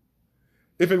God.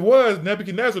 If it was,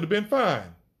 Nebuchadnezzar would have been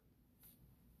fine.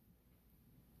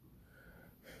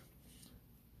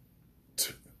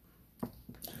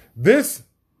 This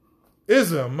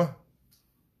ism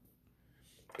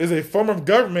is a form of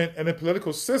government and a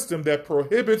political system that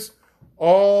prohibits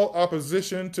all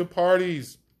opposition to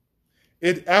parties.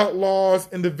 It outlaws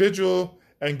individual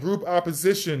and group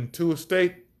opposition to a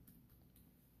state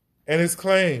and its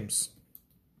claims.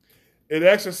 It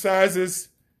exercises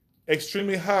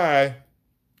extremely high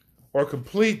or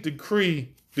complete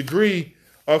degree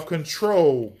of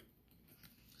control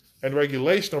and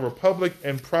regulation over public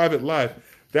and private life.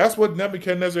 That's what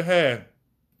Nebuchadnezzar had.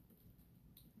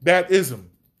 That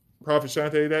ism. Prophet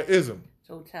Shante, that ism.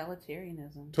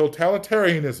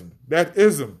 Totalitarianism. That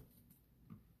ism.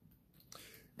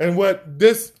 And what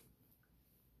this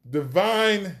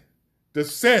divine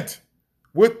descent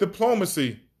with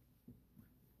diplomacy,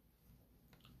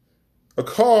 a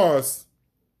cause,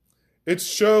 it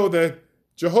showed that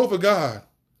Jehovah God,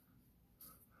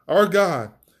 our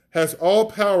God, has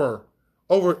all power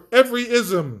over every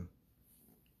ism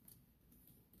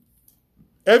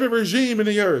Every regime in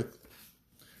the earth.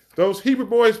 Those Hebrew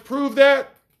boys proved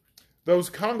that. Those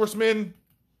congressmen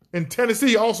in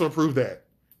Tennessee also proved that.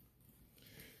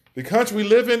 The country we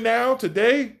live in now,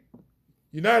 today,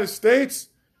 United States,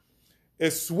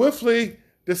 is swiftly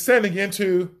descending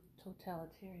into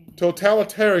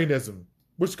totalitarianism,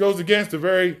 which goes against the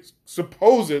very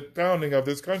supposed founding of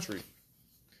this country.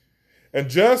 And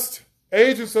just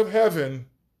agents of heaven,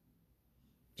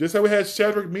 just like we had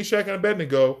Shadrach, Meshach, and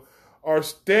Abednego, are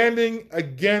standing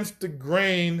against the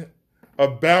grain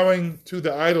of bowing to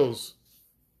the idols.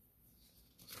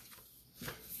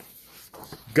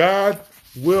 God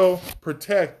will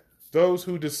protect those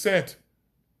who dissent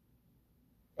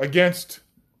against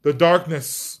the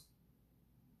darkness.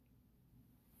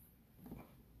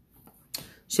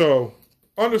 So,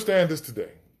 understand this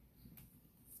today.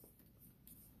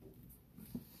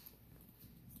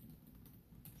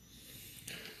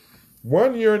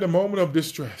 When you're in a moment of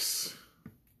distress,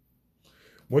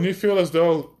 when you feel as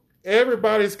though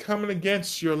everybody's coming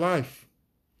against your life,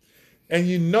 and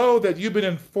you know that you've been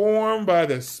informed by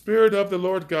the Spirit of the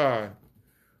Lord God,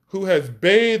 who has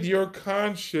bathed your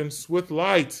conscience with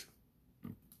light,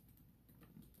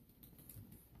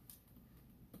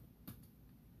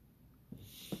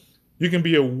 you can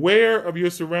be aware of your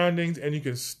surroundings and you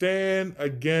can stand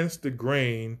against the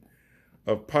grain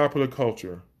of popular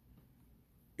culture.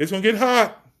 It's going to get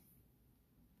hot.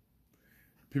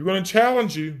 People are going to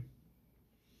challenge you.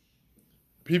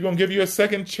 People are going to give you a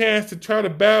second chance to try to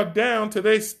bow down to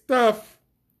their stuff.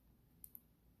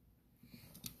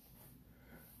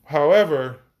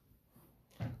 However,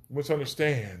 you must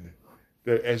understand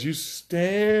that as you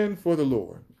stand for the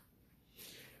Lord,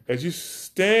 as you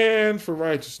stand for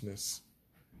righteousness,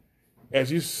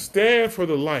 as you stand for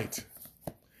the light,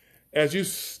 as you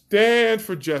stand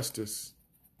for justice,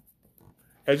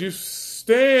 as you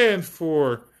stand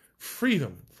for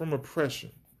freedom from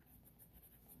oppression,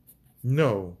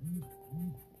 know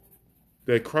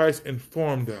that Christ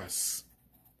informed us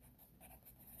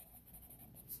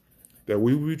that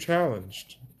we will be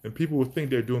challenged, and people will think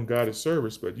they're doing God a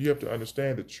service, but you have to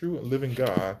understand the true and living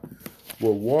God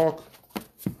will walk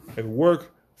and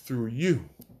work through you.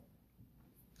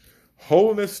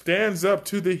 Holiness stands up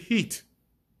to the heat.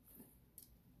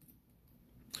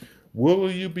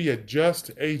 Will you be a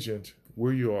just agent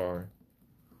where you are?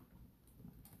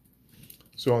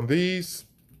 So on these,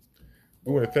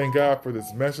 we want to thank God for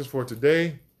this message for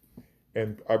today.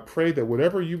 And I pray that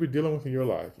whatever you've been dealing with in your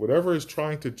life, whatever is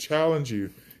trying to challenge you,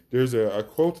 there's a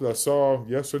quote that I saw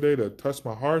yesterday that touched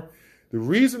my heart. The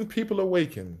reason people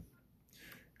awaken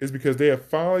is because they have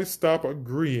finally stopped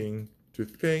agreeing to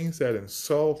things that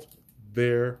insult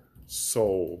their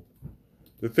soul.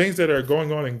 The things that are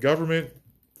going on in government,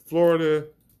 Florida,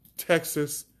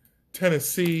 Texas,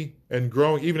 Tennessee, and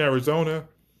growing, even Arizona,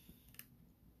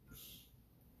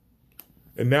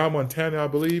 and now Montana, I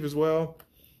believe, as well.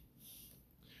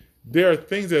 There are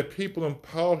things that people in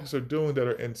politics are doing that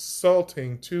are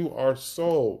insulting to our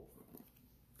soul.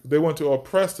 They want to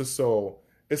oppress the soul.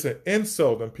 It's an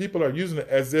insult, and people are using it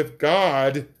as if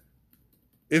God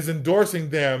is endorsing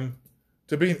them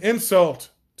to be an insult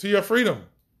to your freedom.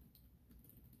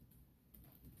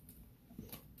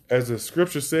 As the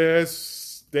scripture says,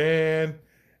 stand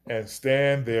and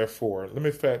stand therefore. Matter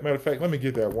of fact, let me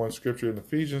get that one scripture in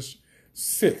Ephesians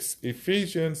 6.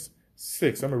 Ephesians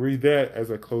 6. I'm going to read that as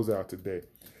I close out today.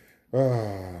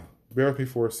 Bear with me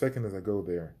for a second as I go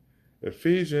there.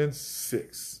 Ephesians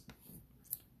 6.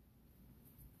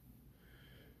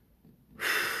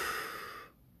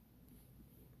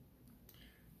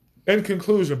 In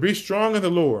conclusion, be strong in the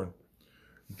Lord.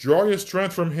 Draw your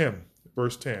strength from him.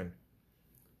 Verse 10.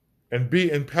 And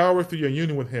be empowered through your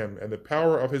union with him and the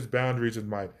power of his boundaries and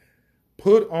might.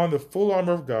 Put on the full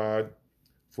armor of God,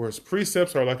 for his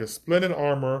precepts are like a splendid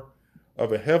armor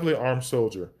of a heavily armed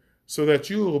soldier, so that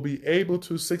you will be able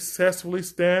to successfully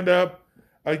stand up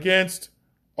against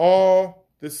all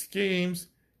the schemes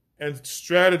and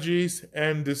strategies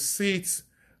and deceits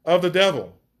of the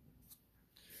devil.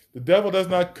 The devil does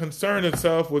not concern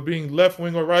itself with being left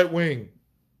wing or right wing.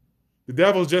 The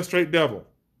devil is just straight devil.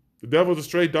 The devil is a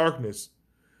straight darkness.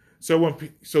 So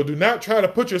do not try to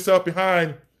put yourself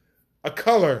behind a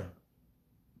color,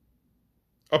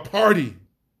 a party,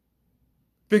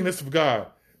 thinking this of God.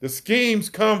 The schemes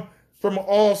come from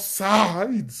all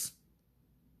sides.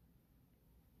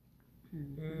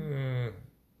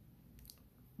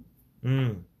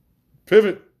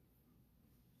 Pivot.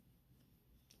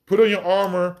 Put on your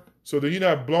armor so that you're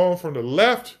not blown from the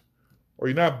left or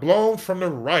you're not blown from the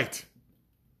right.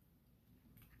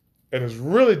 And it's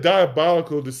really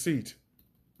diabolical deceit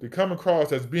to come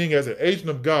across as being as an agent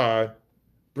of God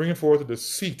bringing forth the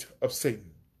deceit of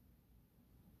Satan.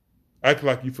 Act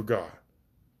like you forgot.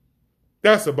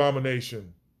 That's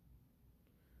abomination.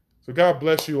 So God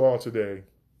bless you all today.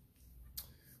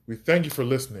 We thank you for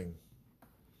listening.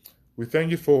 We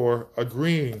thank you for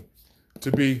agreeing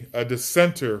to be a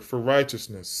dissenter for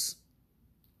righteousness.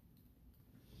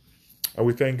 And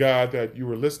we thank God that you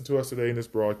were listening to us today in this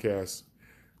broadcast.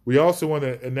 We also want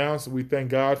to announce that we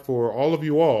thank God for all of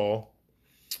you all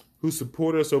who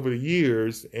support us over the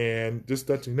years. And just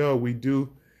to let you know, we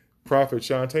do, Prophet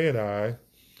Shante and I,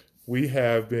 we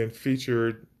have been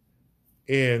featured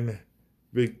in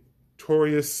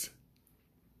Victorious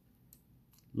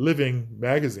Living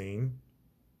magazine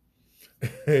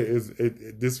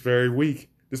this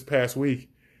past week.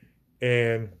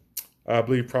 And I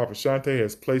believe Prophet Shante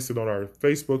has placed it on our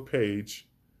Facebook page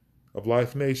of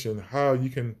Life Nation, how you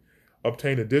can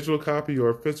obtain a digital copy or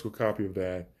a physical copy of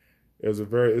that. It's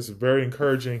very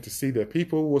encouraging to see that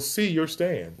people will see your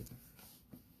stand.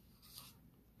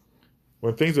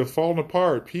 When things are falling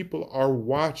apart, people are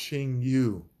watching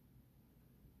you.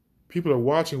 People are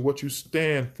watching what you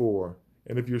stand for.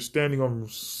 And if you're standing on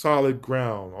solid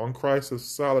ground, on Christ's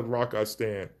solid rock I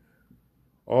stand.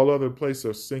 All other places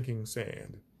are sinking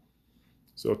sand.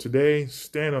 So today,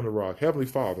 stand on the rock. Heavenly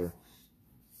Father,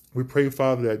 we pray,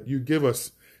 Father, that you give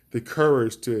us the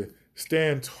courage to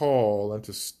stand tall and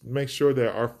to make sure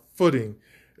that our footing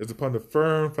is upon the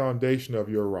firm foundation of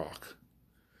your rock.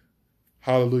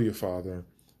 Hallelujah, Father.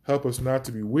 Help us not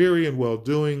to be weary in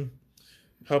well-doing.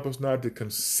 Help us not to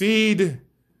concede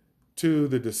to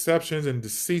the deceptions and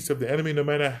deceits of the enemy, no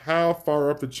matter how far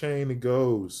up the chain it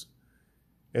goes.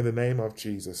 In the name of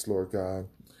Jesus, Lord God.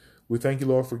 We thank you,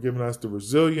 Lord, for giving us the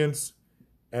resilience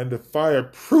and the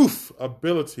fireproof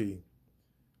ability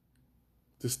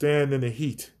to stand in the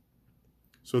heat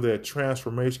so that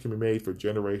transformation can be made for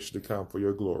generations to come for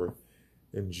your glory.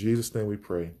 In Jesus' name we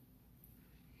pray.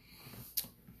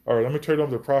 All right, let me turn it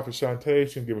over to Prophet Shante.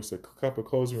 She can give us a couple of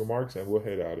closing remarks and we'll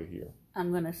head out of here.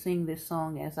 I'm going to sing this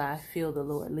song as I feel the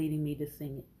Lord leading me to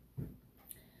sing it.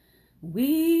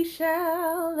 We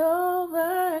shall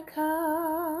overcome.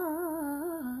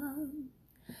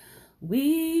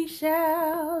 We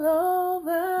shall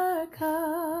overcome.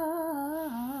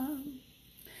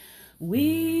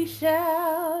 We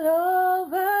shall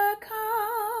overcome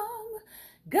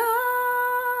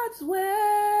God's way.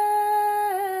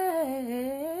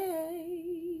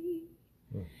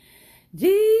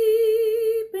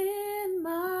 Deep in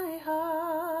my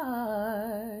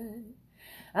heart,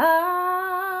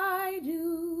 I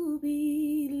do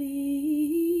believe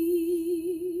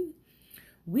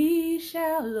we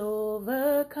shall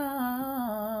overcome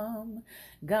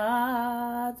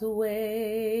God's way.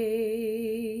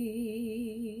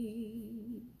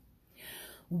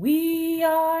 We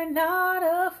are not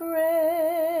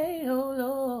afraid, oh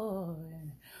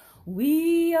Lord.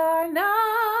 We are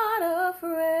not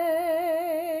afraid.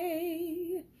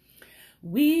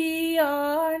 We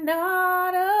are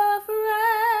not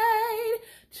afraid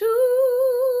today.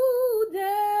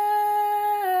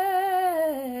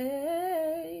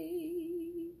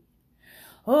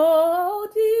 Oh,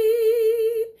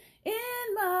 deep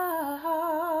in my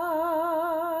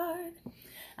heart,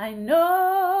 I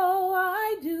know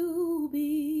I do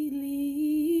believe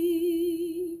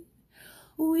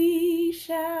we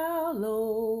shall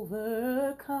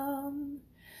overcome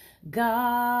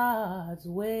God's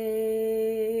way.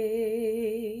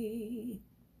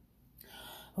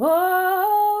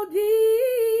 Oh,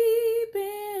 deep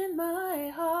in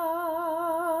my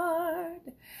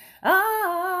heart,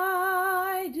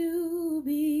 I do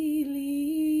believe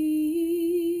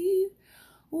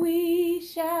we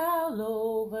shall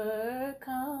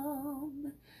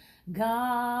overcome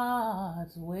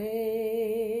God's way.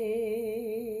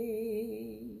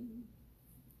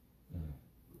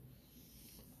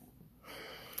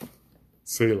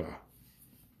 Selah.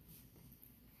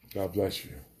 God bless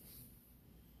you.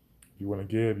 If you want to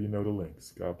give, you know the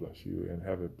links. God bless you and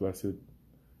have a blessed,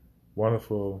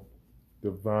 wonderful,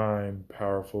 divine,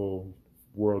 powerful,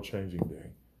 world-changing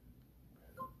day.